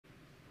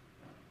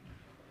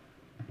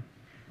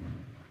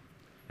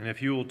And if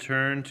you will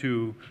turn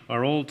to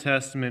our Old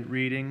Testament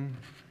reading,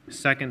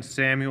 2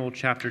 Samuel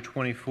chapter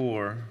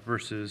 24,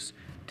 verses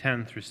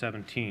 10 through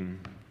 17.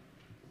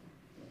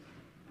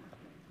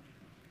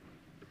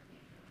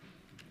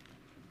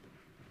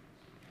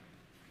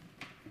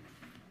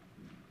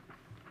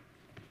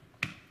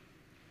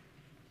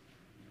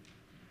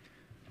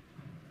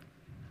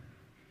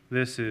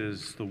 This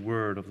is the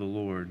word of the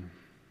Lord.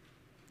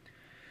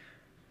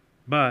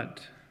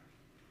 But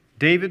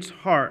David's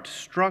heart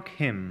struck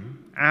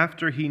him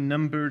after he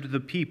numbered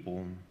the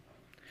people.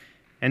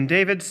 And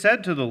David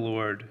said to the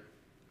Lord,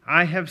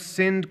 I have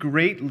sinned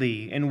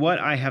greatly in what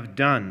I have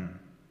done.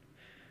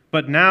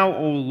 But now,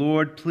 O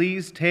Lord,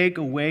 please take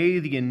away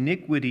the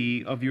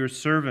iniquity of your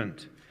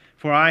servant,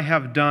 for I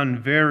have done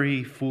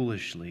very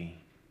foolishly.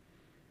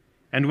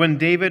 And when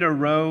David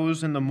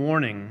arose in the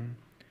morning,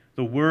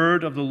 the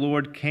word of the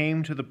Lord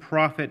came to the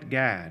prophet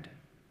Gad,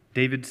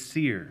 David's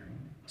seer,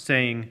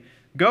 saying,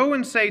 Go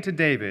and say to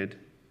David,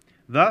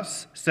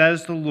 Thus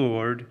says the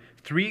Lord,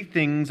 3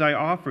 things I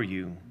offer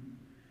you.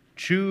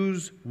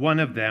 Choose one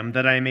of them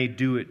that I may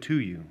do it to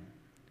you.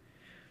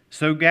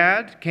 So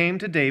Gad came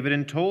to David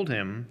and told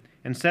him,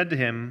 and said to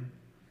him,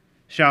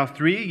 Shall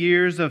 3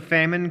 years of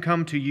famine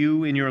come to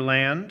you in your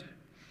land?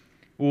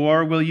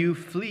 Or will you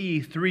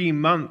flee 3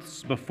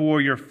 months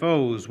before your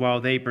foes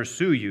while they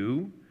pursue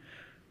you?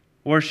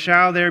 Or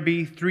shall there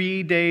be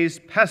 3 days'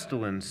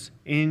 pestilence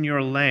in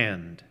your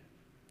land?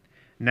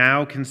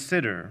 Now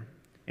consider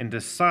and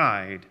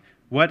decide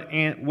what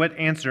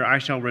answer I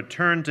shall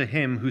return to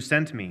him who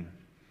sent me.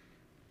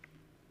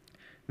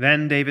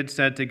 Then David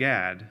said to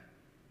Gad,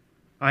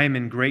 I am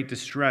in great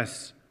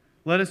distress.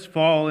 Let us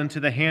fall into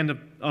the hand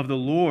of the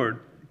Lord,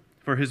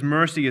 for his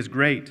mercy is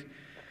great.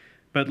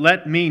 But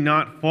let me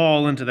not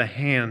fall into the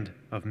hand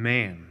of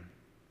man.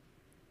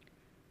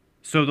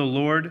 So the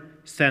Lord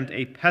sent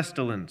a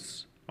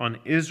pestilence on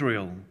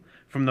Israel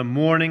from the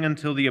morning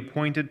until the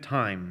appointed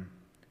time,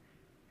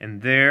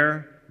 and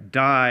there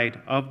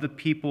died of the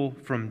people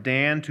from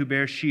Dan to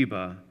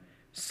Beersheba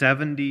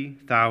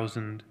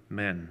 70,000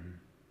 men.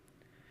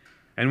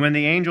 And when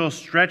the angel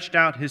stretched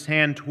out his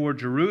hand toward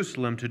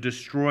Jerusalem to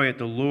destroy it,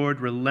 the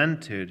Lord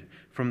relented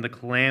from the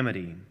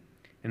calamity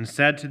and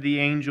said to the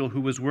angel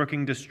who was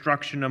working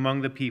destruction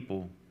among the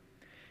people,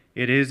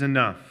 It is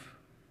enough,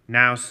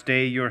 now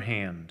stay your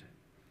hand.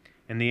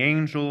 And the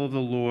angel of the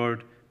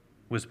Lord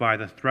was by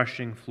the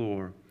threshing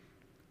floor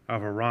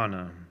of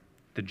Araunah,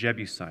 the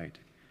Jebusite,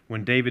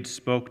 when David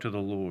spoke to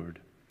the Lord.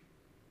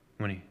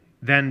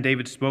 Then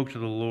David spoke to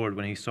the Lord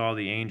when he saw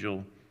the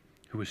angel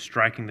who was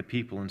striking the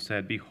people and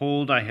said,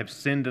 Behold, I have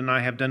sinned and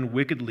I have done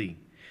wickedly.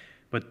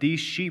 But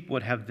these sheep,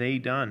 what have they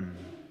done?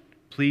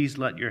 Please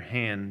let your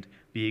hand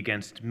be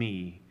against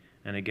me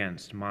and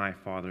against my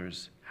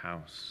father's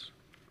house.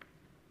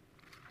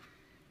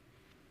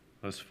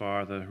 Thus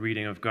far, the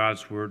reading of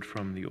God's word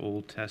from the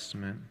Old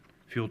Testament.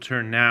 If you'll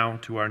turn now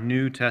to our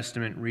New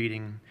Testament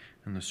reading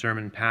and the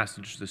sermon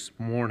passage this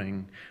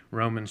morning,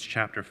 Romans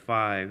chapter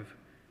 5,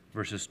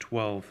 verses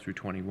 12 through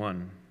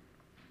 21.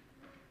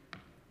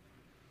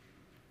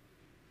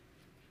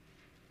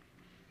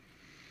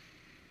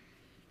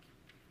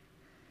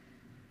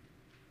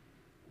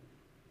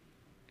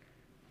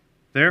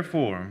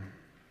 Therefore,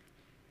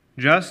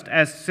 just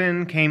as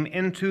sin came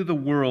into the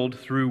world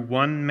through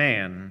one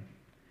man,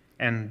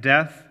 and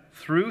death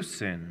through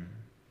sin,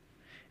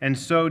 and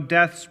so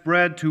death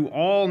spread to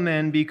all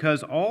men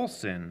because all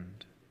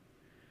sinned.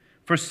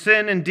 For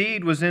sin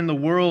indeed was in the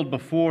world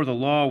before the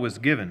law was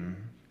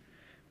given,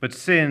 but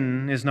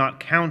sin is not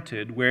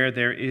counted where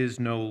there is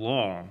no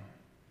law.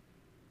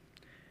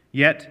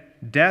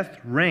 Yet death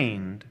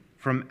reigned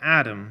from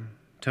Adam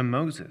to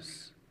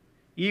Moses,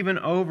 even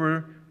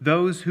over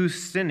those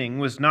whose sinning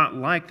was not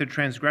like the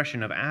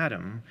transgression of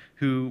Adam,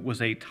 who was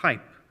a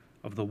type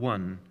of the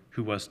one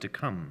who was to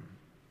come.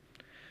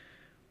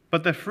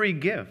 But the free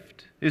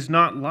gift is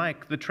not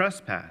like the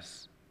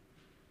trespass.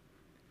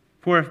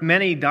 For if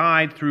many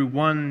died through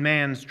one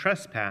man's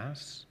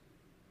trespass,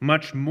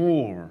 much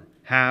more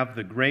have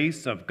the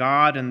grace of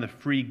God and the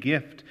free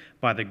gift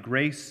by the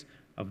grace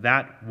of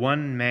that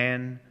one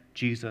man,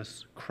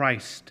 Jesus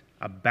Christ,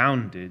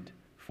 abounded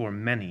for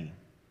many.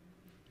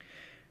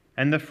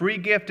 And the free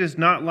gift is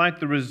not like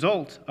the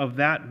result of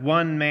that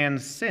one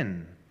man's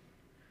sin.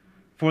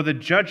 For the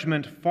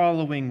judgment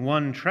following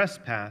one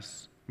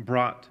trespass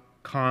brought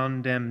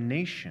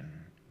condemnation.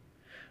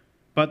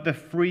 But the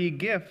free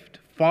gift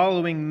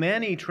following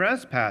many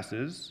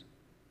trespasses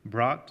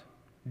brought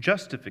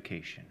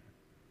justification.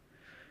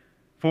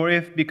 For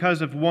if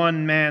because of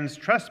one man's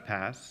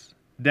trespass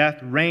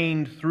death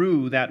reigned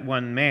through that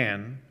one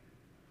man,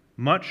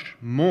 much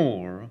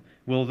more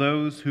will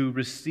those who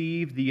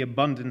receive the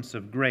abundance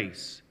of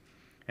grace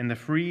and the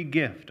free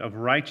gift of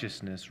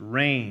righteousness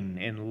reign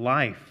in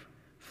life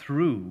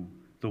through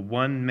the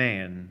one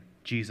man,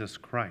 Jesus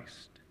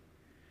Christ.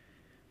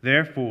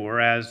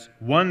 Therefore, as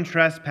one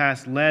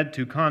trespass led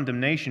to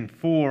condemnation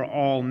for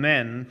all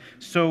men,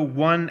 so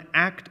one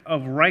act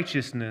of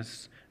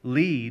righteousness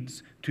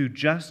leads to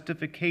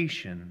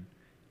justification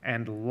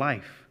and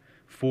life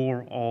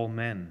for all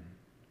men.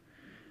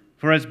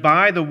 For as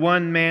by the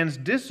one man's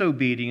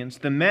disobedience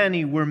the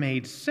many were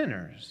made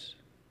sinners,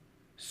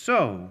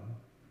 so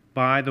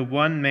by the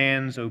one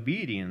man's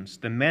obedience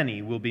the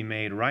many will be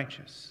made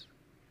righteous.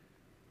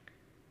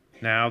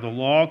 Now the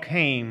law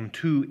came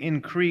to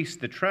increase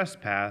the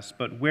trespass,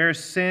 but where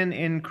sin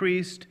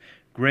increased,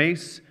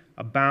 grace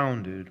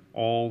abounded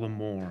all the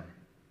more,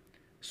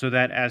 so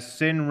that as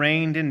sin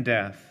reigned in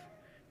death,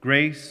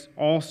 grace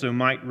also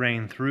might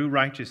reign through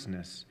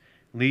righteousness,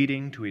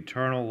 leading to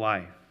eternal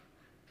life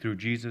through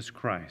Jesus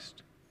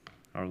Christ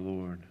our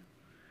Lord.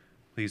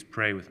 Please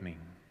pray with me.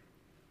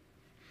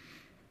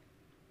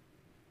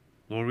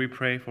 Lord, we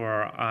pray for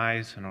our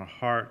eyes and our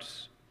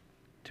hearts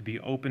to be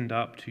opened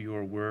up to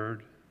your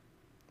word.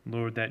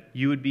 Lord, that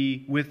you would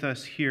be with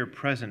us here,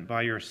 present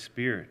by your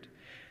Spirit,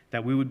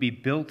 that we would be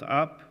built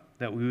up,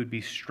 that we would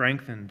be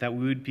strengthened, that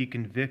we would be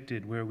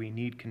convicted where we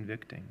need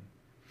convicting.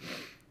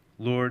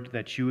 Lord,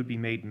 that you would be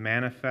made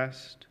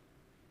manifest,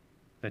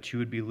 that you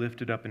would be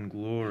lifted up in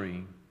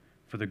glory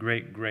for the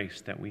great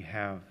grace that we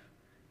have,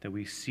 that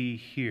we see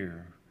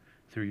here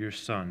through your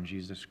Son,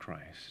 Jesus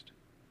Christ.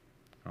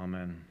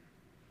 Amen.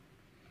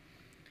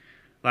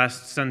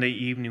 Last Sunday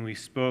evening, we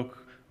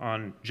spoke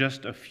on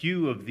just a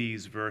few of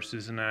these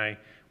verses, and I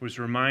was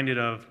reminded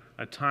of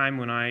a time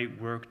when I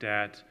worked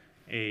at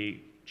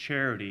a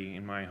charity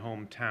in my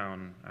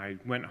hometown. I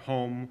went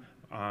home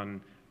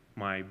on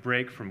my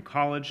break from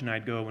college, and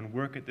I'd go and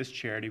work at this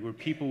charity where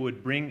people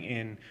would bring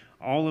in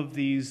all of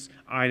these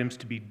items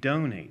to be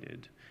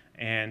donated,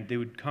 and they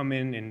would come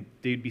in and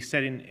they'd be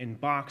set in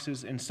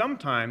boxes, and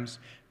sometimes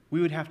we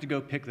would have to go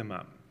pick them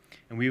up.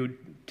 And we would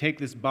take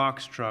this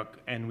box truck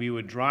and we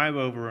would drive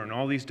over, and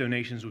all these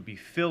donations would be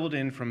filled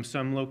in from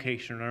some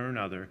location or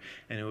another,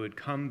 and it would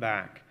come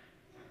back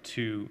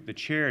to the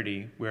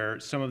charity where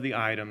some of the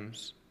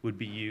items would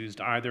be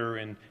used either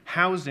in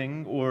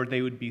housing or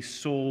they would be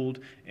sold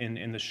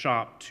in the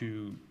shop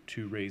to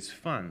raise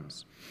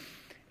funds.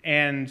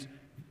 And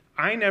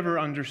I never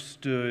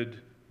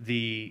understood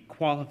the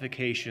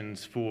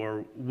qualifications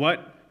for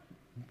what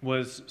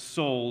was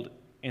sold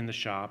in the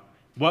shop,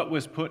 what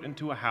was put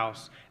into a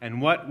house,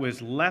 and what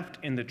was left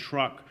in the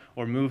truck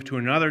or moved to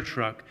another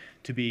truck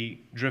to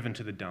be driven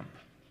to the dump.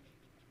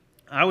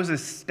 I was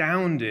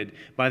astounded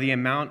by the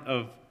amount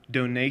of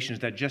donations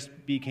that just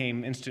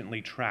became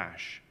instantly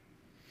trash.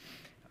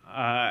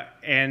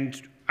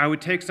 And I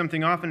would take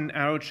something off and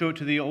I would show it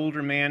to the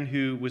older man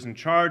who was in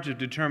charge of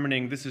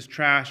determining this is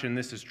trash and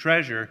this is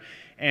treasure.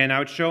 And I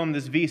would show him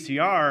this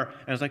VCR,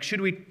 and I was like,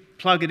 should we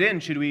plug it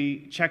in? Should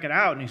we check it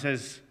out? And he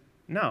says,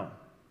 no.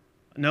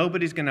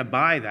 Nobody's going to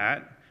buy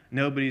that.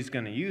 Nobody's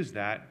going to use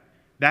that.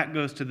 That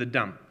goes to the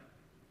dump.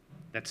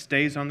 That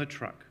stays on the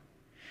truck.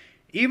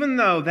 Even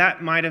though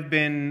that might have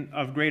been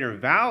of greater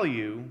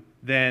value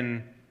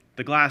than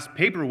the glass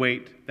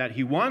paperweight that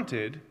he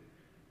wanted,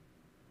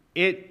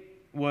 it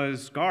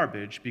was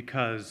garbage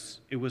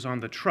because it was on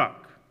the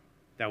truck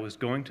that was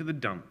going to the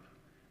dump,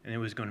 and it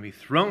was going to be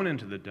thrown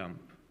into the dump,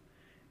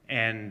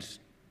 and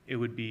it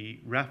would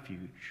be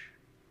refuge.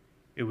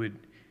 It would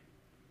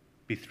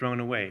be thrown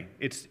away.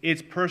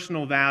 Its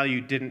personal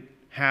value didn't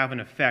have an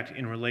effect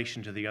in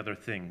relation to the other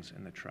things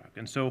in the truck.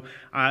 And so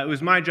it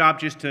was my job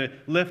just to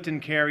lift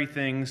and carry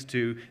things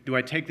to, do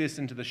I take this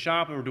into the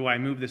shop or do I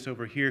move this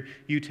over here?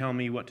 You tell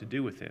me what to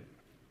do with it.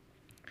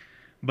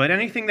 But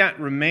anything that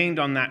remained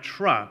on that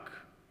truck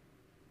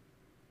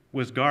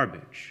was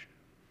garbage.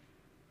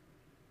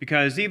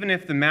 Because even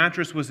if the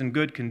mattress was in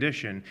good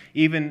condition,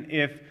 even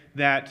if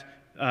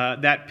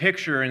that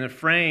picture in the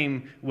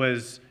frame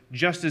was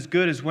just as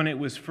good as when it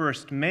was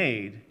first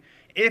made,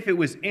 if it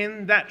was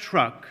in that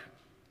truck,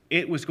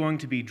 it was going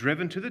to be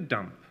driven to the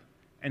dump,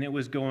 and it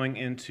was going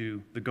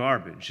into the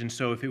garbage. And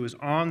so if it was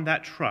on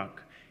that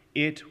truck,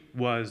 it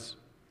was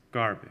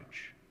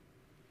garbage.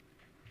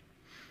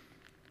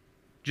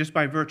 Just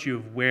by virtue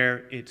of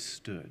where it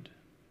stood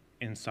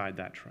inside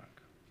that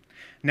truck.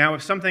 Now,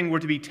 if something were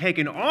to be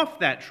taken off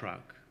that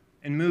truck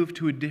and moved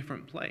to a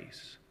different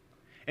place,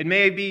 it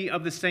may be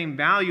of the same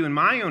value in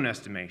my own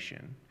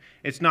estimation.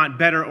 It's not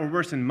better or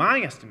worse in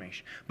my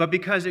estimation. But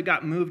because it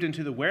got moved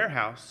into the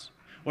warehouse,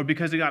 or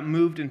because it got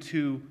moved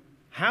into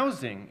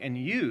housing and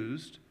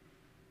used,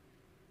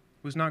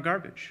 it was not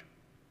garbage.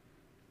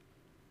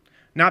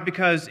 Not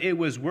because it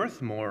was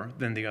worth more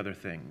than the other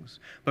things,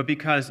 but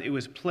because it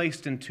was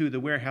placed into the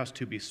warehouse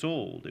to be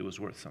sold, it was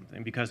worth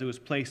something. Because it was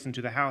placed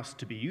into the house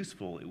to be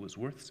useful, it was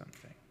worth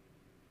something.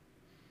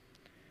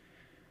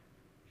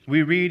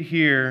 We read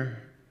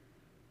here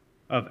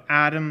of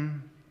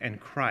Adam and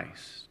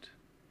Christ,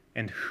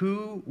 and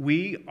who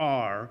we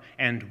are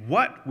and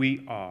what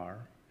we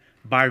are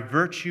by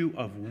virtue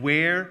of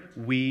where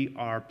we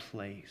are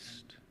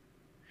placed.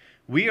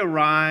 We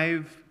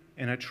arrive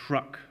in a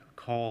truck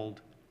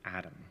called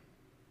Adam.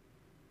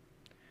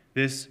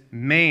 This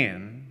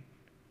man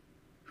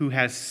who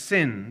has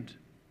sinned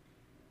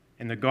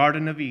in the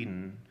Garden of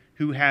Eden,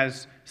 who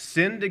has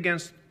sinned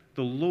against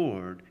the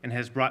Lord and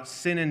has brought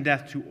sin and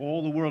death to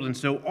all the world. And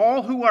so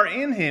all who are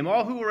in him,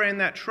 all who are in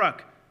that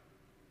truck,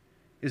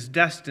 is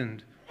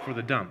destined for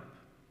the dump.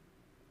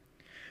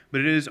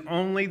 But it is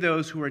only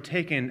those who are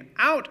taken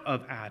out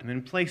of Adam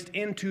and placed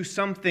into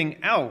something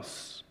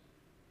else,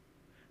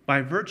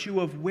 by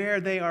virtue of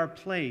where they are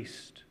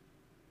placed,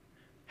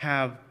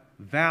 have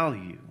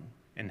value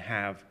and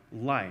have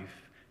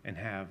life and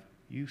have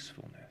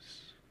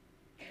usefulness.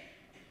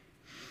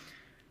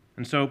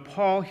 And so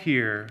Paul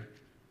here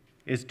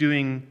is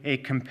doing a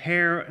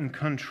compare and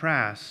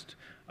contrast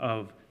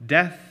of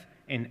death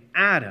in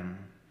Adam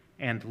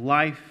and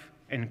life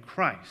in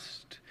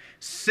Christ.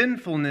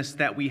 Sinfulness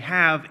that we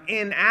have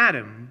in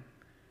Adam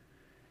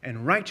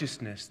and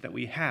righteousness that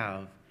we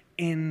have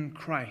in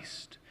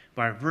Christ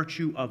by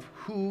virtue of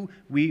who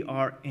we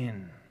are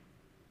in.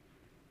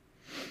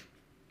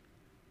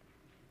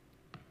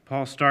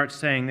 Paul starts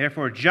saying,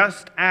 therefore,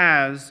 just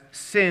as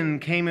sin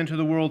came into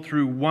the world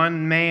through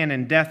one man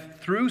and death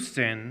through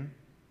sin,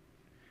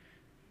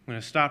 I'm going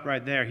to stop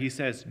right there. He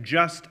says,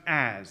 just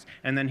as,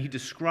 and then he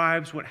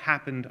describes what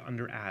happened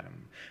under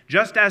Adam.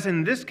 Just as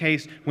in this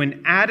case,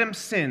 when Adam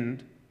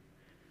sinned,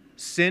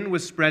 sin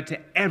was spread to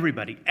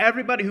everybody.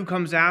 Everybody who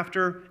comes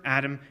after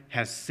Adam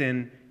has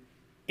sin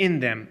in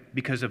them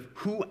because of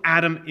who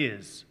Adam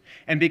is.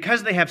 And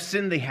because they have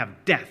sin, they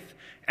have death.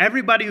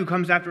 Everybody who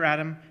comes after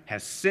Adam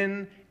has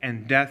sin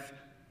and death,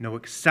 no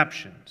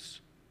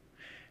exceptions.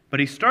 But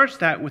he starts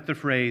that with the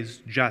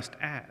phrase, just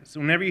as.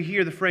 Whenever you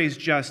hear the phrase,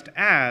 just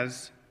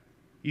as,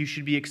 you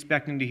should be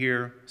expecting to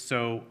hear,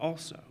 so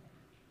also.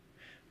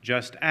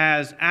 Just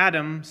as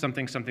Adam,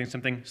 something, something,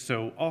 something,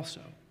 so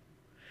also.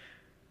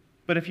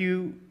 But if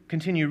you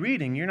continue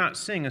reading, you're not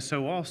seeing a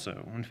so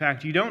also. In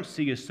fact, you don't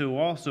see a so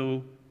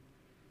also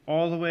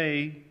all the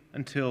way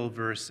until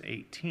verse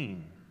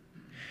 18.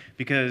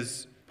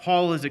 Because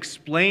Paul is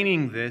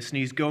explaining this, and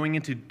he's going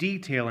into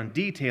detail and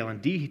detail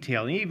and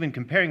detail, and even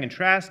comparing and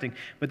contrasting,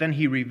 but then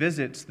he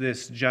revisits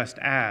this just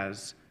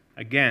as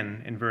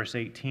again in verse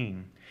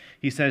 18.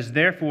 He says,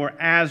 therefore,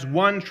 as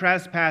one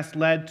trespass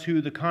led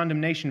to the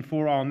condemnation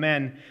for all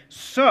men,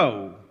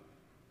 so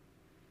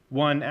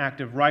one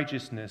act of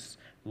righteousness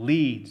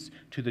leads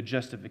to the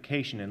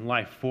justification and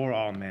life for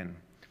all men.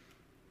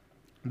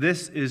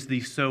 This is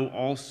the so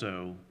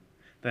also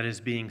that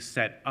is being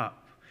set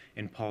up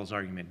in Paul's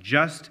argument.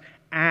 Just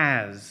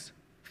as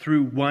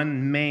through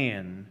one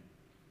man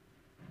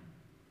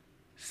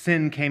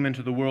sin came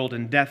into the world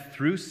and death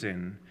through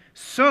sin,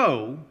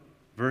 so,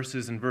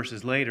 verses and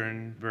verses later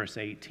in verse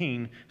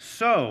 18,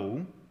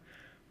 so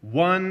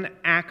one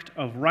act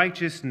of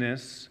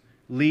righteousness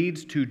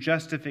leads to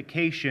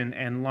justification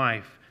and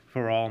life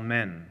for all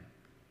men.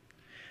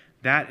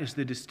 That is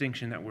the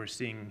distinction that we're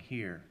seeing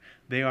here.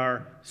 They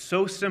are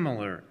so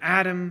similar,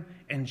 Adam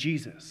and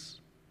Jesus.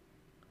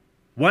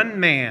 One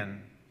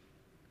man,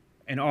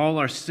 and all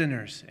are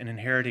sinners and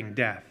inheriting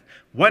death.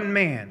 One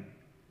man,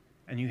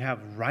 and you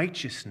have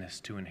righteousness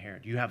to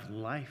inherit. You have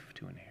life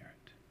to inherit.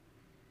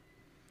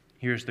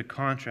 Here's the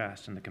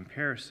contrast and the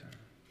comparison.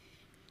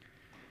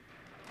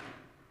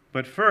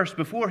 But first,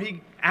 before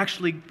he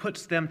actually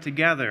puts them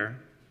together,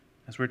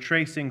 as we're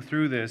tracing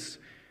through this,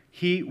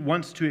 he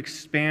wants to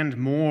expand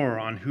more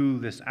on who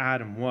this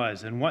Adam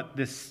was and what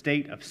this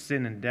state of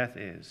sin and death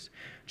is.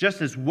 Just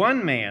as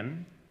one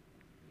man,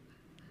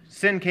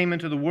 sin came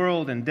into the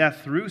world and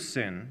death through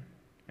sin,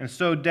 and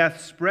so death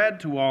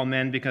spread to all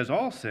men because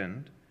all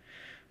sinned.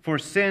 For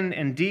sin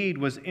indeed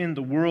was in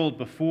the world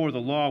before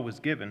the law was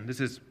given.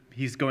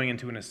 He's going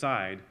into an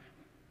aside.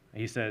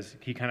 He says,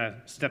 he kind of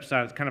steps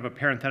out, it's kind of a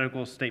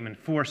parenthetical statement.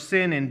 For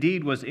sin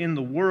indeed was in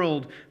the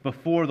world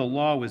before the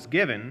law was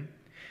given,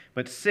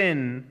 but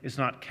sin is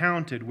not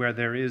counted where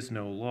there is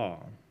no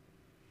law.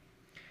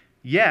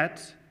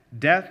 Yet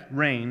death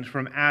reigned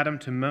from Adam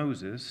to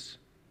Moses,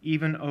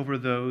 even over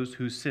those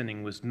whose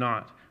sinning was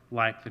not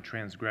like the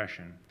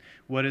transgression.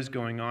 What is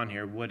going on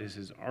here? What is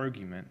his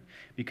argument?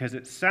 Because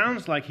it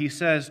sounds like he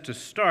says to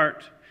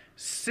start,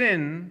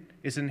 sin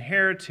is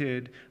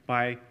inherited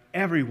by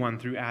everyone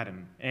through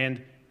Adam,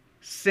 and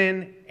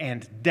sin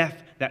and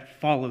death that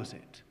follows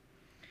it.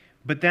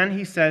 But then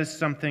he says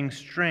something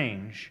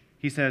strange.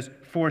 He says,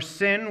 for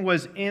sin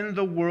was in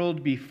the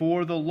world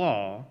before the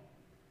law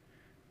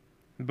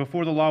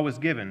was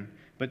given,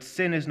 but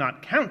sin is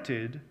not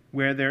counted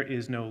where there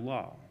is no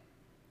law.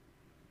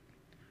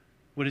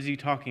 What is he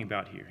talking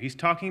about here? He's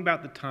talking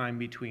about the time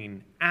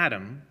between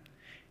Adam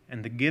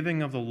and the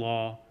giving of the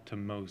law to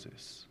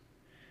Moses.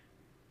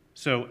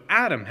 So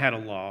Adam had a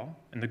law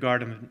in the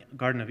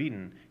Garden of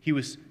Eden.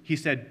 He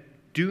said,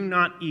 do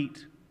not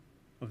eat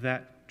of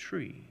that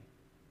tree,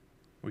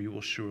 or you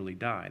will surely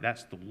die.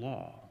 That's the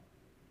law.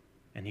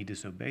 And he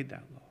disobeyed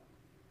that law.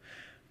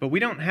 But we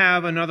don't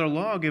have another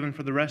law given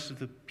for the rest of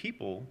the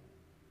people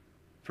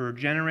for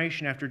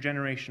generation after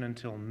generation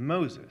until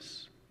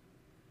Moses.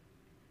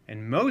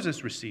 And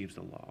Moses receives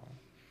the law,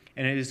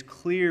 and it is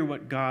clear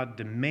what God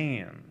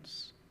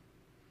demands.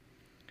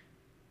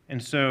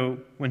 And so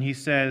when he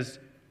says,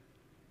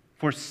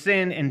 for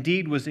sin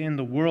indeed was in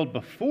the world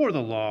before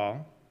the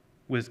law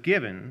was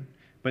given,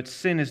 but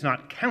sin is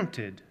not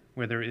counted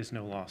where there is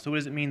no law. So what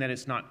does it mean that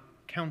it's not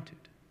counted?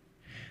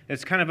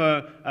 It's kind of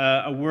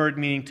a word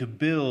meaning to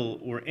bill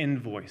or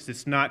invoice.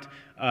 It's not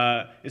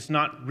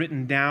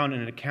written down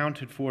and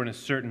accounted for in a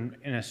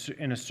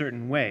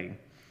certain way.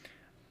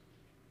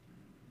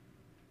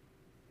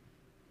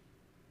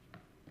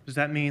 Does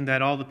that mean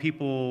that all the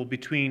people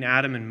between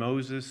Adam and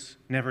Moses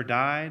never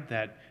died?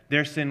 That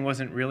their sin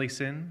wasn't really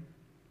sin?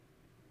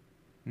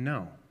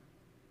 No.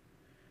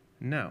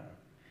 No.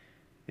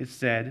 It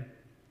said,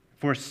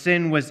 "For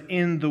sin was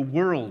in the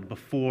world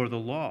before the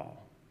law."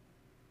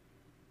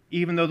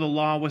 Even though the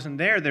law wasn't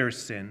there, there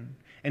is sin.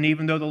 And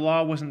even though the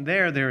law wasn't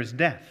there, there is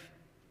death.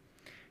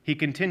 He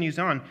continues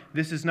on.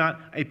 This is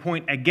not a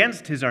point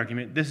against his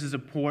argument. This is a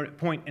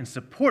point in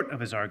support of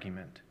his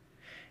argument.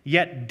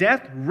 Yet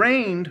death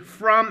reigned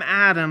from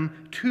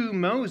Adam to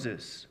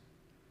Moses.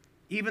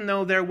 Even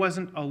though there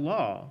wasn't a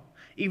law,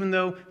 even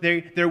though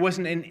there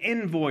wasn't an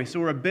invoice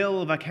or a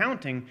bill of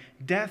accounting,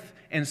 death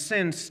and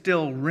sin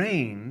still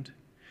reigned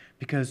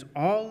because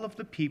all of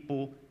the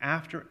people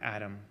after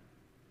Adam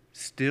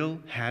still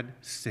had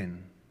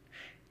sin.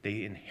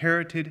 They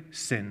inherited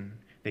sin.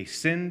 They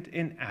sinned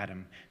in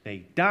Adam.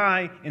 They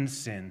die in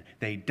sin.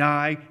 They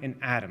die in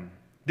Adam.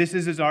 This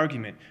is his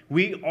argument.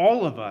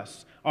 All of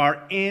us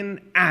are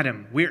in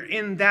Adam. We're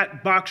in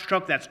that box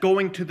truck that's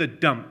going to the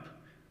dump.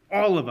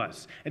 All of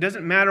us. It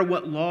doesn't matter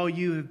what law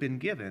you have been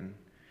given.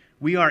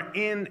 We are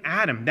in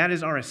Adam. That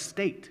is our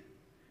estate.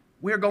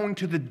 We're going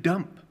to the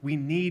dump. We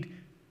need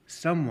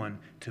someone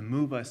to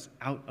move us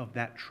out of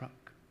that truck.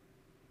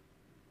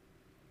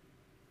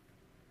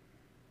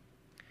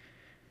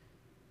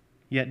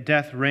 Yet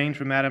death reigned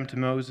from Adam to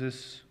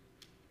Moses,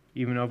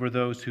 even over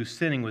those whose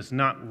sinning was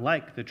not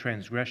like the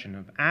transgression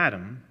of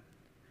Adam,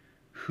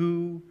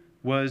 who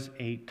was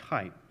a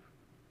type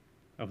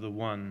of the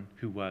one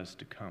who was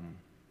to come.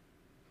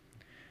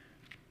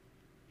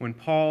 When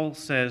Paul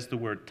says the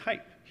word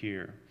type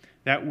here,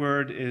 that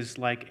word is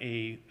like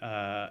a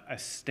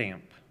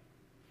stamp.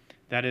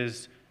 That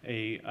is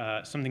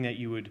something that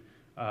you would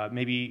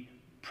maybe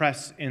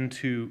press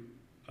into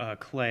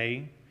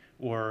clay,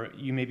 or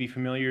you may be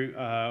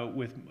familiar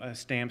with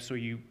stamps, so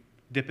you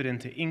dip it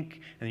into ink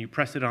and you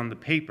press it on the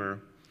paper.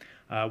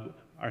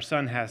 Our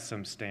son has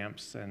some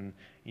stamps, and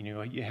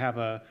you have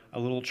a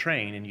little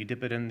train, and you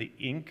dip it in the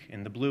ink,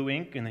 in the blue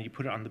ink, and then you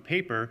put it on the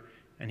paper,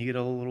 and you get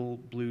a little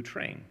blue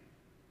train.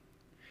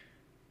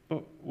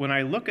 But when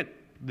I look at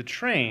the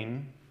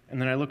train, and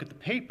then I look at the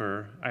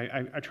paper,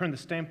 I turn the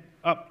stamp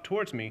up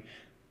towards me.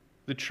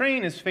 The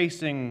train is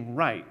facing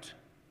right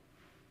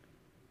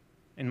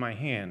in my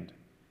hand.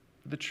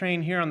 The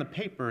train here on the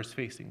paper is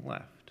facing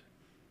left.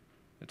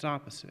 It's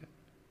opposite.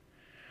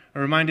 It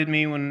reminded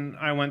me when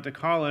I went to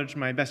college,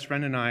 my best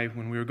friend and I,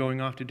 when we were going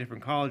off to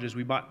different colleges,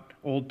 we bought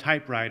old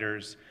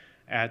typewriters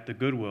at the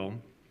Goodwill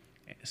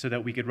so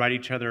that we could write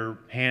each other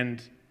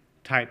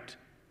hand-typed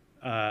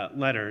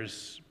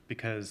letters,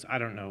 because I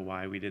don't know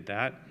why we did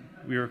that.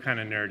 We were kind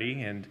of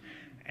nerdy,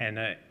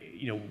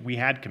 and we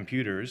had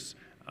computers.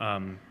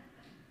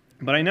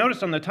 But I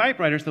noticed on the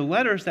typewriters, the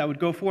letters that would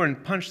go forward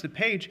and punch the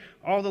page,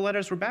 all the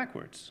letters were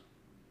backwards.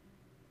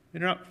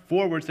 They're not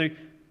forwards,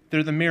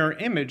 they're the mirror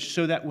image,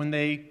 so that when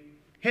they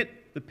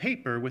hit the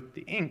paper with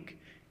the ink,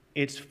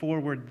 it's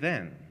forward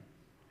then.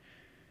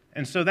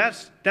 And so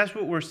that's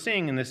what we're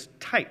seeing in this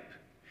type.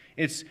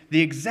 It's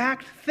the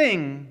exact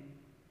thing,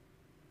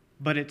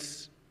 but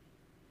it's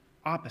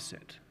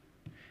opposite.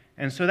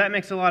 And so that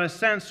makes a lot of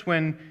sense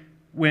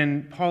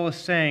when Paul is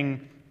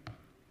saying,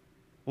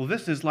 well,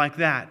 this is like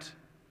that.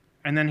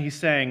 And then he's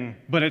saying,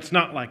 but it's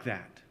not like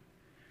that.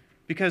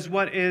 Because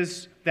what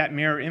is that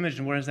mirror image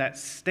and what is that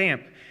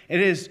stamp? It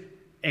is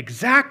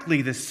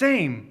exactly the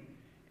same,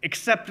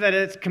 except that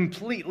it's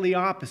completely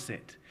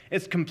opposite.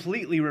 It's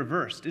completely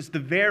reversed. It's the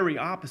very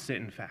opposite,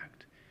 in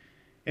fact.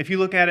 If you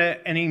look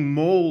at any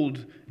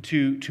mold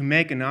to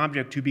make an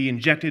object to be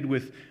injected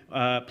with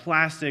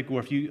plastic,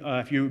 or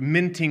if you're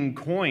minting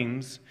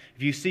coins,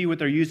 if you see what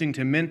they're using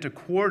to mint a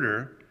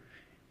quarter,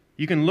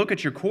 you can look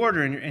at your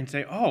quarter and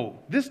say, oh,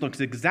 this looks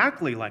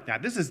exactly like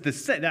that. This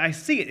is I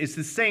see it. It's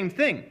the same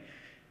thing,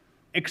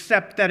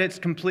 except that it's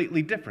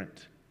completely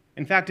different.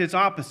 In fact, it's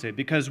opposite,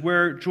 because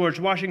where George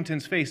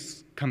Washington's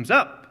face comes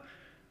up,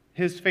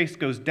 his face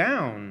goes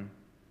down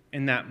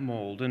in that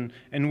mold.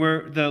 And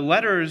where the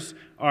letters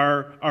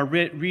are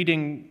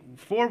reading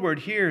forward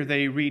here,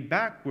 they read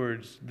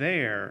backwards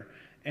there.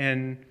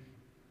 And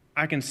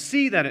I can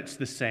see that it's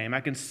the same.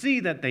 I can see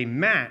that they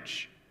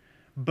match,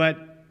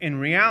 but in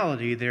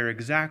reality, they're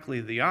exactly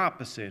the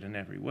opposite in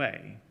every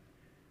way.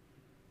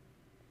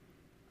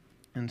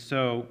 And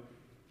so,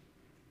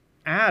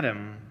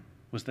 Adam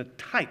was the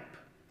type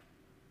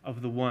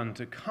of the one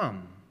to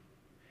come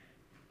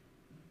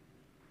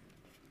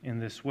in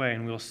this way,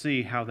 and we'll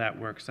see how that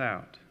works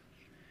out.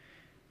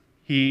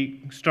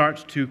 He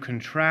starts to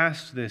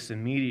contrast this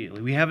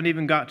immediately. We haven't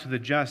even got to the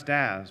just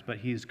as, but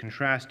he's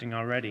contrasting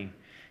already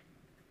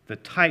the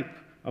type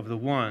of the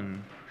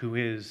one who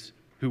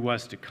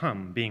was to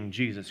come, being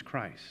Jesus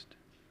Christ.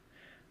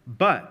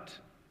 But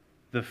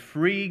the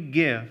free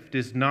gift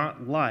is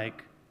not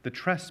like the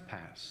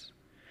trespass.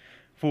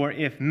 For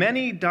if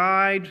many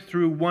died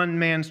through one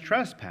man's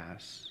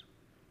trespass,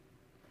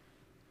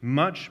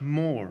 much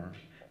more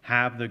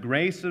have the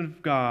grace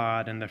of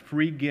God and the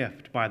free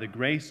gift by the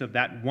grace of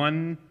that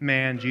one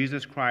man,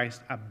 Jesus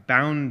Christ,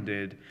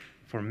 abounded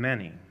for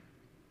many.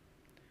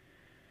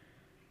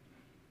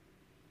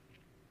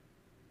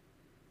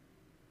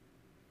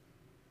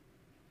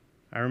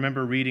 I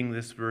remember reading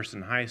this verse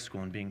in high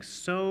school and being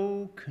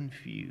so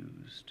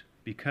confused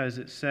because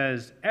it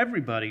says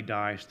everybody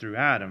dies through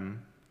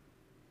Adam.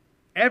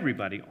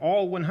 Everybody,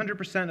 all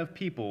 100% of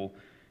people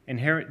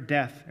inherit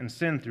death and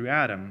sin through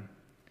Adam.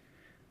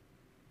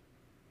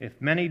 If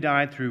many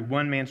died through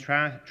one man's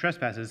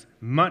trespasses,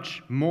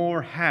 much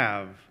more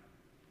have.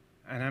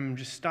 And I'm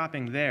just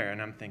stopping there and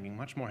I'm thinking,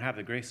 much more have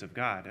the grace of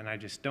God. And I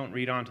just don't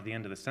read on to the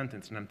end of the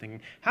sentence and I'm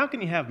thinking, how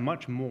can you have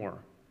much more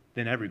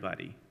than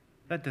everybody?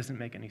 That doesn't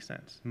make any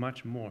sense.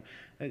 Much more.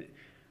 It's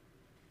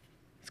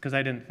because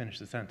I didn't finish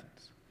the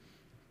sentence.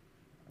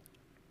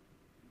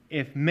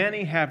 If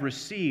many have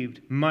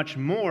received much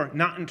more,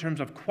 not in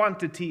terms of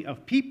quantity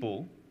of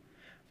people,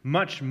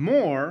 much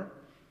more,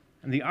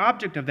 and the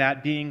object of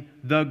that being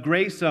the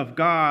grace of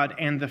God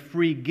and the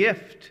free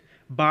gift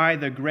by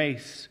the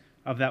grace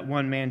of that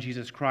one man,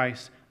 Jesus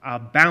Christ,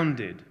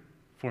 abounded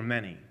for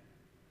many.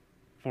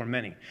 For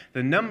many.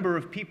 The number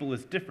of people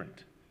is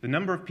different. The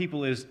number of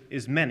people is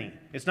many.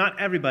 It's not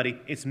everybody,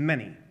 it's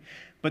many.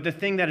 But the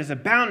thing that is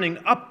abounding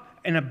up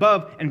and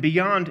above and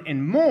beyond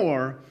and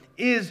more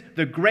is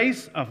the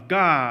grace of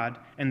God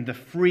and the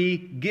free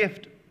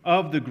gift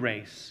of the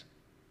grace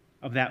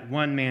of that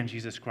one man,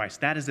 Jesus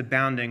Christ. That is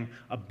abounding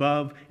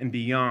above and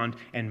beyond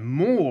and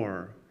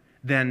more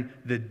than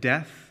the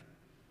death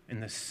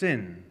and the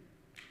sin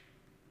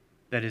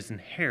that is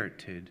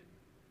inherited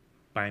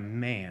by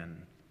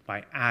man,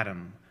 by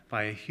Adam,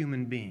 by a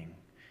human being.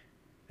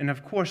 And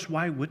of course,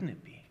 why wouldn't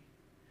it be?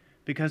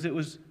 Because it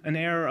was an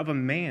error of a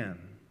man,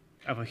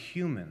 of a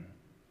human.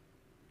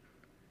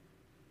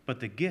 But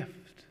the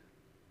gift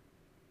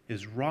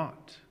is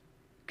wrought,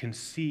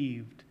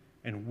 conceived,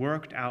 and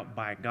worked out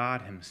by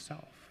God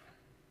himself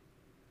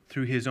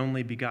through his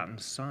only begotten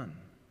Son,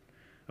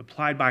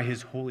 applied by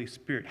his Holy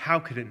Spirit. How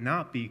could it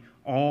not be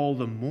all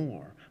the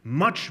more,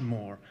 much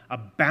more,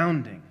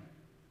 abounding?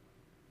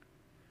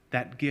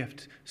 That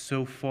gift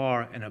so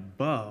far and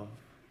above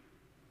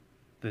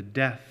the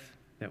death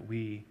that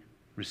we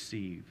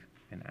receive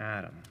in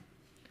Adam.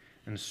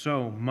 And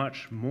so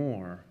much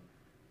more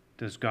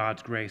does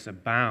God's grace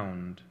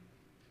abound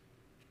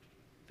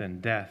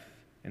than death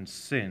and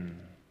sin,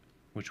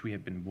 which we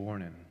have been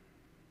born in.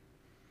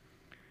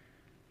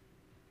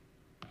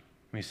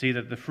 We see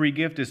that the free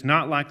gift is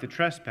not like the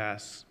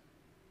trespass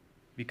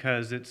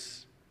because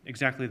it's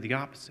exactly the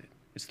opposite.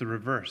 It's the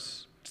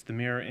reverse. It's the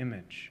mirror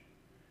image.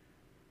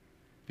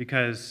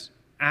 Because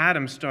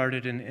Adam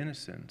started in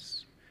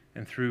innocence,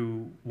 and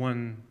through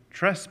one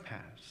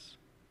trespass,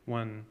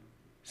 one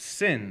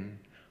sin,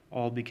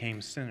 all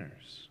became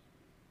sinners.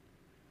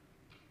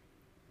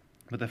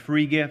 But the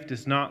free gift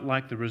is not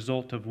like the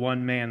result of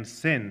one man's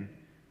sin.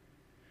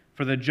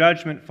 For the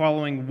judgment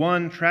following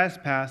one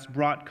trespass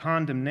brought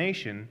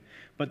condemnation,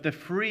 but the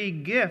free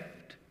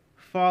gift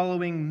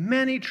following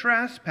many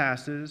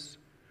trespasses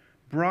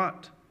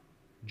brought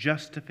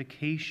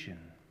justification.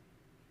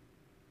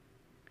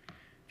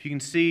 If you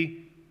can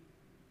see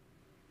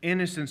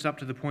innocence up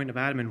to the point of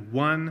Adam in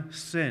one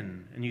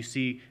sin, and you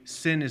see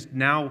sin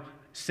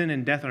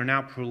and death are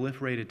now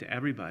proliferated to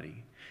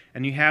everybody,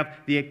 and you have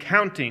the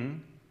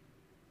accounting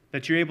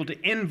that you're able to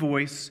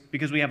invoice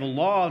because we have a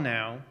law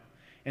now,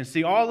 and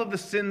see all of the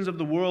sins of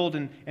the world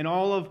and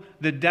all of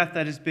the death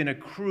that has been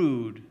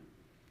accrued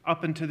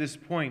up until this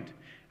point,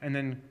 and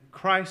then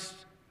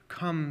Christ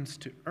comes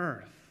to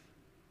earth,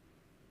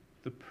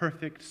 the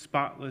perfect,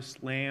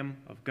 spotless Lamb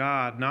of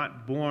God,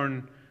 not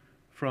born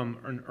from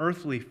an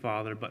earthly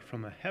father, but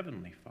from a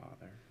heavenly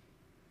Father,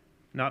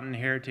 not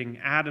inheriting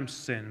Adam's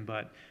sin,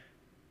 but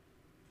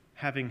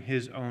having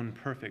his own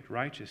perfect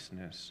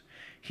righteousness.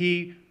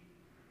 He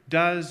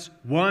does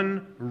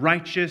one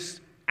righteous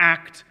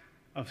act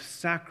of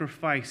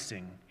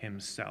sacrificing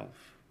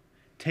himself,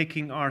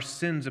 taking our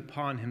sins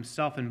upon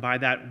himself, and by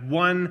that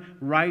one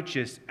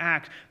righteous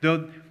act,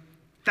 the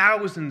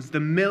thousands, the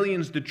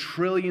millions, the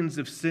trillions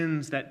of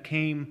sins that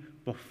came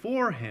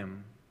before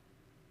him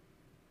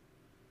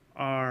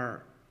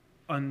are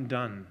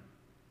undone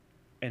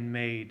and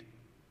made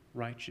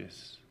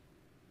righteous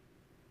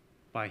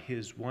by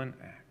his one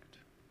act.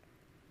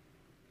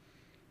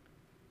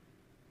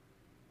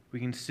 We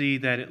can see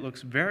that it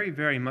looks very,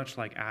 very much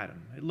like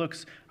Adam.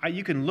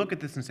 You can look at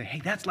this and say,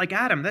 hey, that's like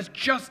Adam. That's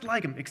just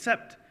like him,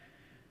 except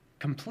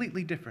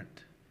completely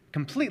different,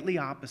 completely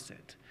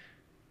opposite.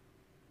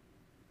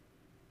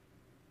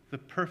 The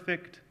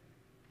perfect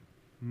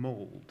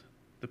mold,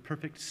 the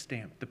perfect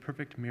stamp, the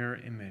perfect mirror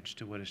image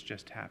to what has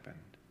just happened.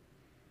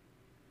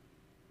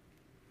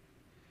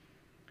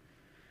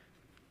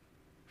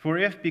 For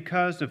if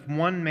because of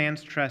one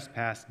man's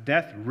trespass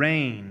death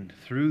reigned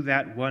through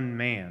that one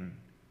man,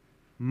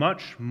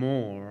 much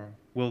more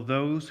will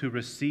those who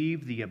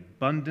receive the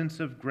abundance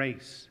of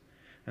grace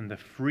and the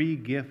free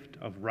gift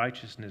of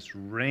righteousness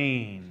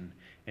reign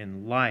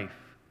in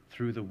life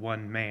through the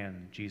one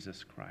man,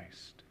 Jesus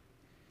Christ.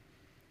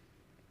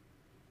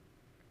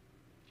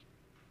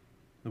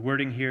 The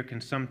wording here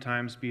can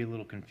sometimes be a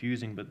little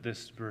confusing, but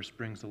this verse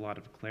brings a lot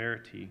of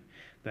clarity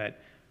that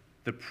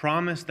the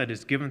promise that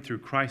is given through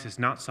Christ is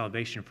not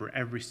salvation for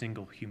every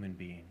single human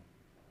being.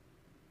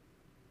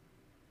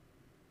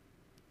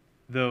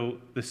 Though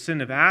the sin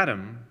of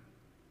Adam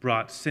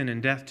brought sin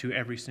and death to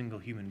every single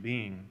human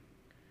being,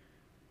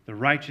 the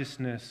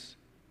righteousness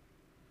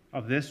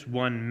of this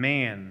one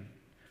man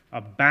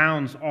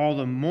abounds all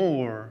the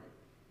more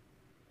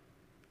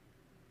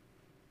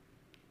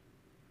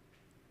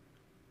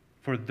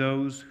for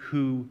those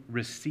who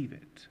receive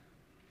it.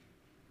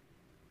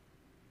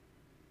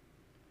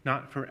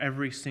 Not for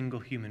every single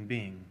human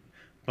being,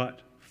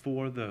 but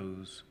for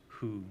those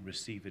who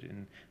receive it.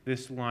 And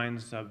this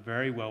lines up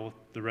very well with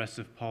the rest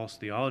of Paul's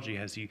theology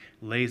as he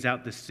lays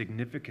out the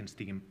significance,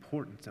 the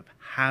importance of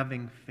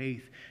having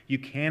faith. You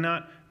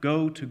cannot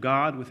go to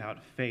God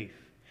without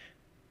faith.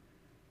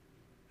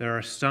 There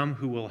are some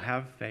who will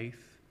have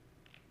faith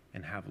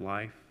and have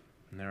life,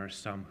 and there are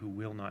some who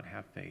will not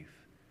have faith,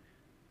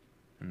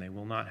 and they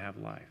will not have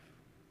life.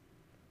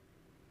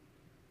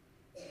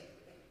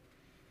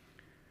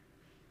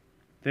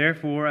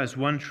 Therefore, as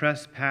one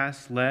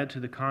trespass led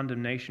to the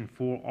condemnation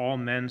for all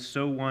men,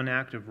 so one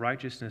act of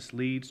righteousness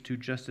leads to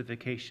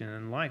justification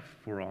and life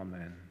for all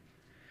men.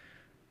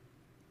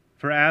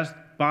 For as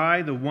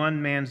by the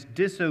one man's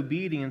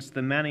disobedience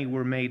the many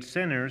were made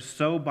sinners,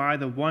 so by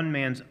the one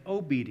man's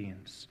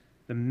obedience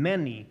the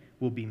many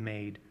will be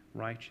made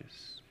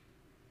righteous.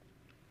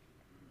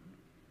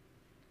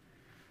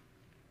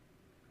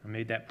 I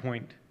made that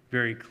point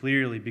very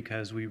clearly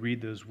because we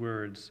read those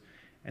words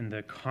and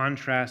the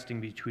contrasting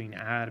between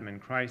Adam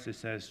and Christ. It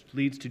says,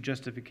 leads to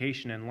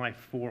justification and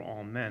life for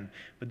all men.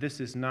 But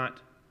this is not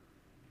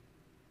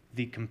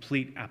the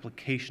complete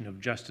application of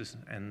justice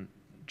and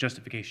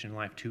justification and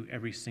life to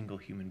every single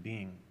human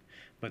being,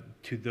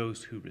 but to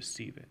those who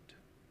receive it.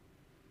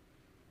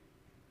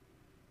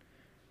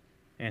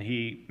 And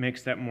he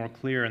makes that more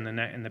clear in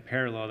the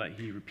parallel that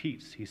he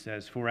repeats. He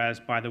says, for as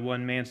by the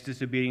one man's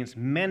disobedience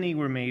many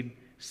were made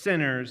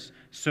sinners,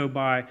 so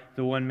by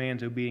the one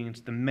man's obedience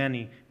the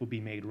many will be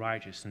made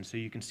righteous. And so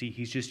you can see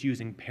he's just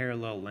using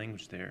parallel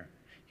language there.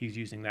 He's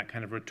using that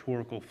kind of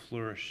rhetorical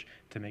flourish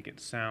to make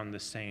it sound the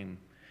same.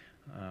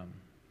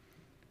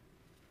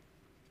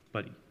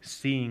 But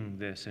seeing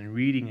this and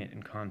reading it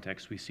in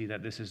context, we see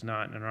that this is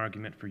not an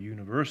argument for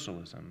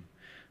universalism,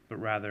 but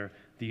rather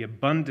the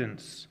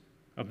abundance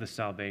of the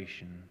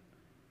salvation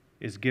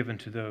is given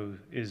to those,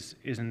 is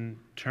in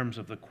terms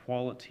of the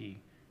quality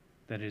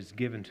that is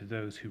given to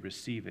those who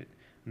receive it,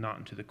 not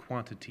into the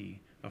quantity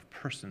of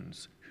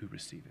persons who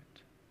receive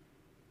it.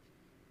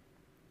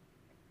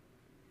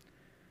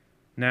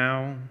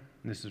 Now,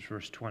 this is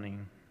verse 20,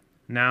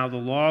 now the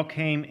law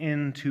came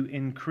in to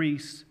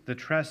increase the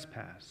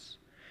trespass,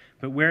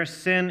 but where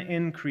sin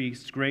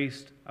increased,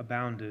 grace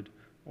abounded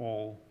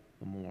all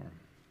the more.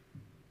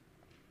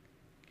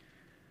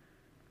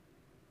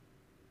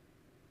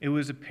 It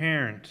was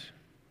apparent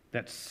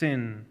that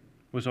sin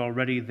was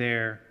already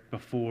there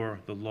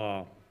before the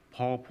law.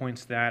 Paul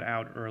points that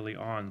out early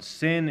on.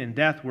 Sin and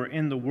death were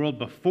in the world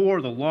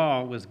before the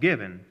law was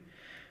given.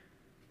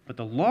 But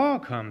the law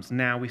comes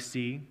now, we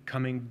see,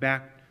 coming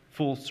back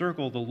full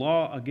circle, the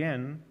law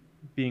again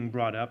being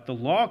brought up. The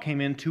law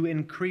came in to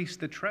increase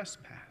the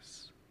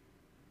trespass.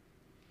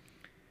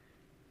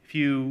 If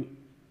you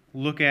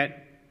look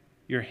at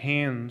your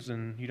hands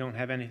and you don't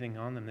have anything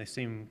on them, they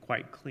seem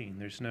quite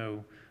clean.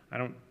 I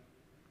don't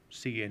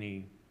see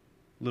any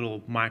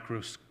little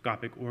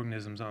microscopic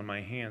organisms on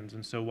my hands.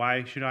 And so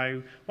why should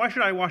I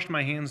wash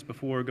my hands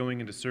before going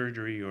into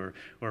surgery or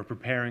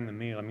preparing the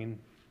meal? I mean,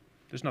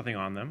 there's nothing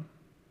on them.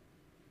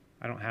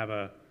 I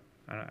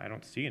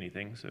don't see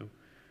anything,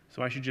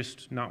 so I should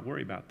just not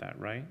worry about that,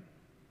 right?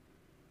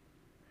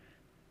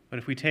 But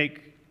if we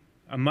take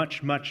a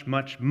much, much,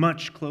 much,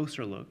 much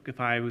closer look,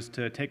 if I was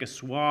to take a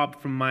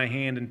swab from my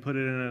hand and put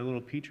it in a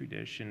little petri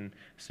dish and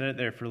set it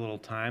there for a little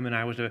time, and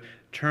I was to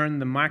turn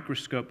the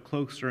microscope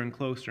closer and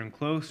closer and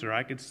closer,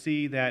 I could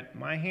see that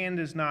my hand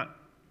is not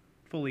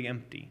fully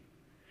empty.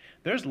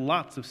 There's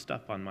lots of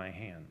stuff on my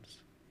hands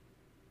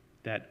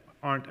that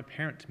aren't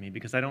apparent to me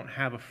because I don't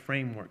have a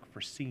framework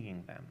for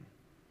seeing them.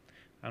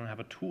 I don't have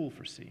a tool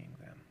for seeing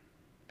them.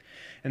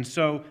 And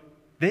so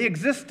they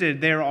existed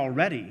there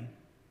already,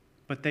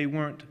 but they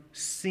weren't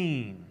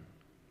seen.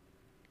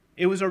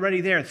 It was already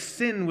there.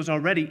 Sin was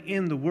already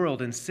in the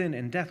world, and sin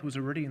and death was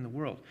already in the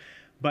world.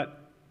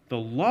 But the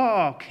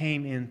law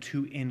came in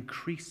to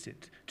increase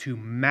it, to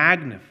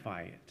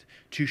magnify it,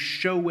 to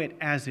show it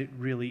as it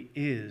really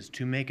is,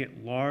 to make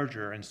it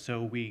larger, and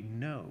so we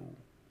know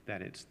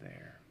that it's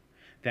there,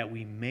 that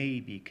we may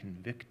be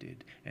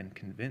convicted and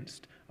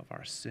convinced of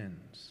our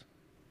sins.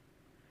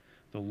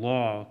 The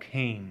law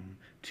came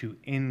to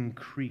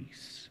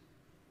increase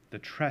the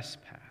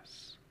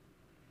trespass.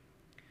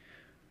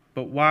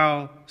 But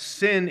while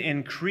sin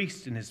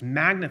increased and is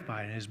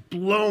magnified and is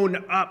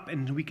blown up,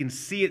 and we can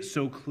see it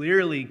so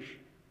clearly,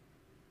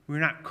 we're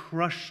not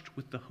crushed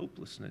with the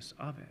hopelessness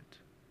of it.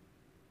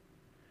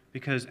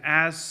 Because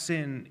as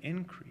sin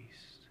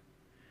increased,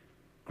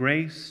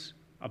 grace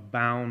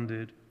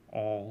abounded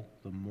all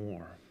the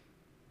more.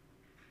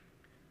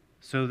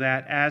 So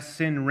that as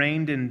sin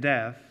reigned in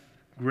death,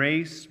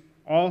 grace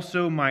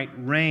also might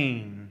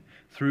reign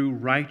through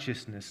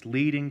righteousness,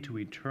 leading to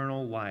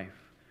eternal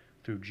life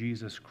through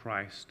Jesus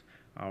Christ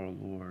our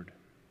Lord.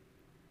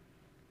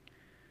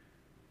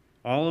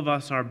 All of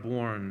us are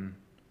born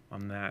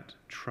on that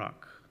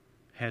truck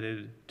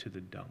headed to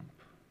the dump.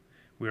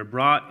 We are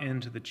brought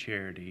into the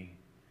charity,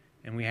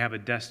 and we have a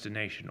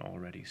destination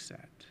already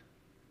set.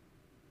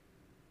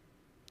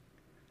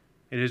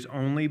 It is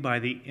only by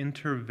the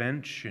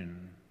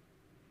intervention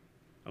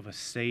of a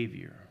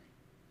Savior,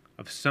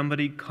 of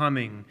somebody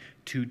coming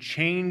to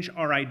change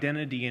our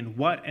identity in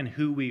what and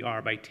who we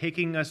are by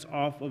taking us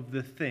off of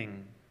the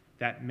thing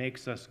that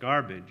makes us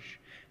garbage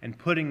and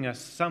putting us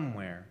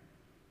somewhere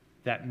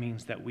that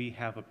means that we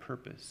have a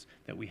purpose,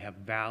 that we have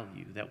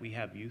value, that we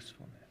have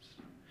usefulness.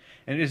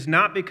 And it is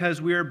not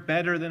because we are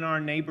better than our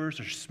neighbors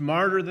or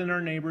smarter than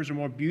our neighbors or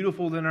more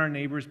beautiful than our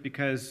neighbors,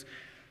 because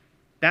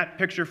that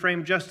picture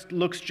frame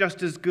looks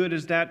just as good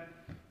as that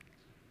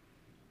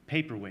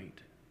paperweight.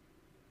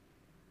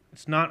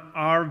 It's not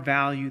our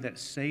value that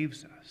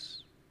saves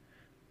us,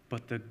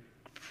 but the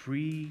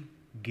free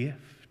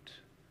gift,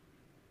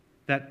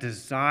 that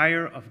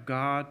desire of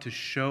God to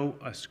show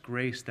us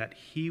grace, that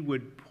He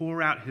would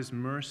pour out His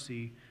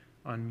mercy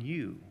on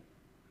you,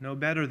 no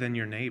better than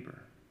your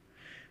neighbor,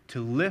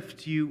 to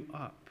lift you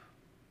up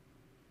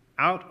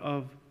out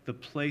of the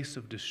place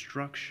of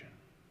destruction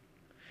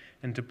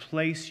and to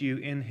place you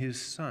in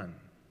His Son,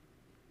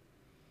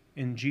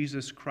 in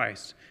Jesus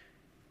Christ.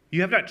 You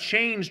have not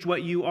changed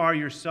what you are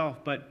yourself,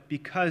 but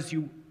because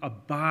you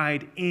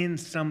abide in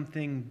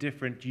something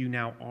different, you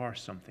now are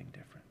something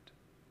different.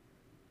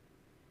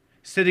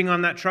 Sitting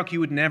on that truck, you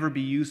would never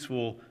be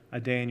useful a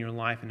day in your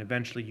life, and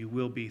eventually you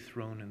will be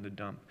thrown in the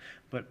dump.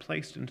 But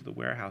placed into the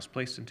warehouse,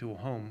 placed into a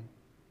home,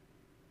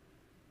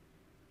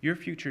 your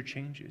future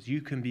changes.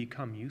 You can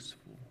become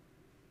useful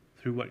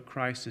through what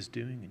Christ is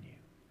doing in you.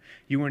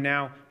 You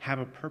now have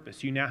a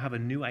purpose. You now have a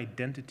new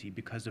identity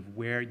because of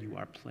where you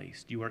are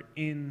placed. You are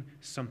in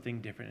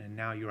something different, and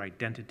now your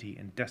identity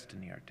and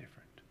destiny are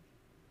different.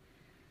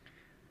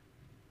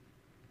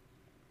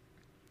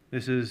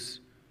 This is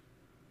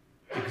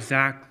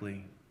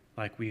exactly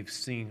like we've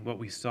seen what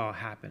we saw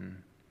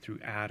happen through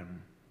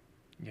Adam,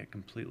 yet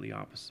completely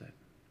opposite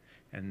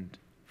and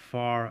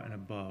far and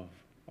above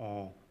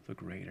all the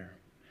greater.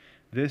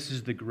 This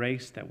is the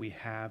grace that we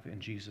have in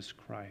Jesus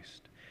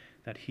Christ,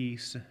 that He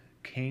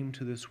came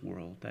to this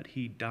world, that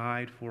He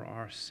died for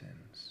our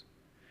sins,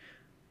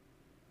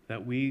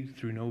 that we,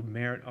 through no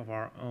merit of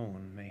our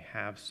own, may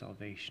have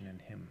salvation in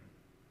Him.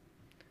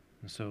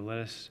 And so let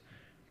us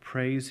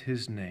praise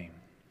His name.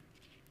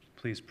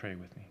 Please pray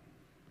with me.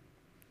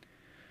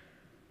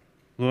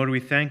 Lord, we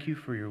thank You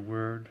for Your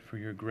word, for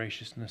Your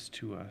graciousness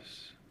to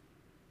us.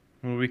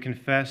 Lord, we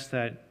confess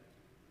that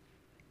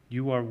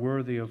You are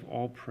worthy of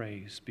all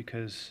praise,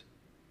 because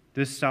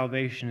this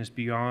salvation is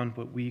beyond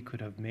what we could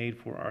have made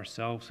for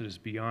ourselves. It is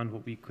beyond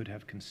what we could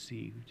have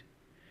conceived.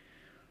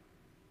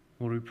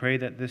 Lord, we pray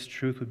that this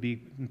truth would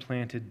be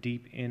implanted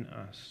deep in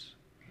us,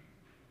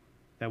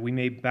 that we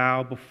may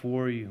bow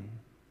before You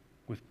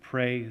with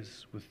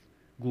praise, with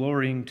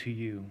glorying to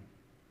You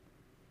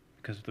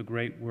because of the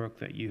great work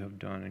that You have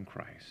done in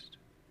Christ.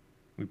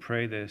 We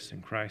pray this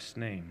in Christ's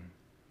name.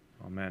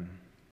 Amen.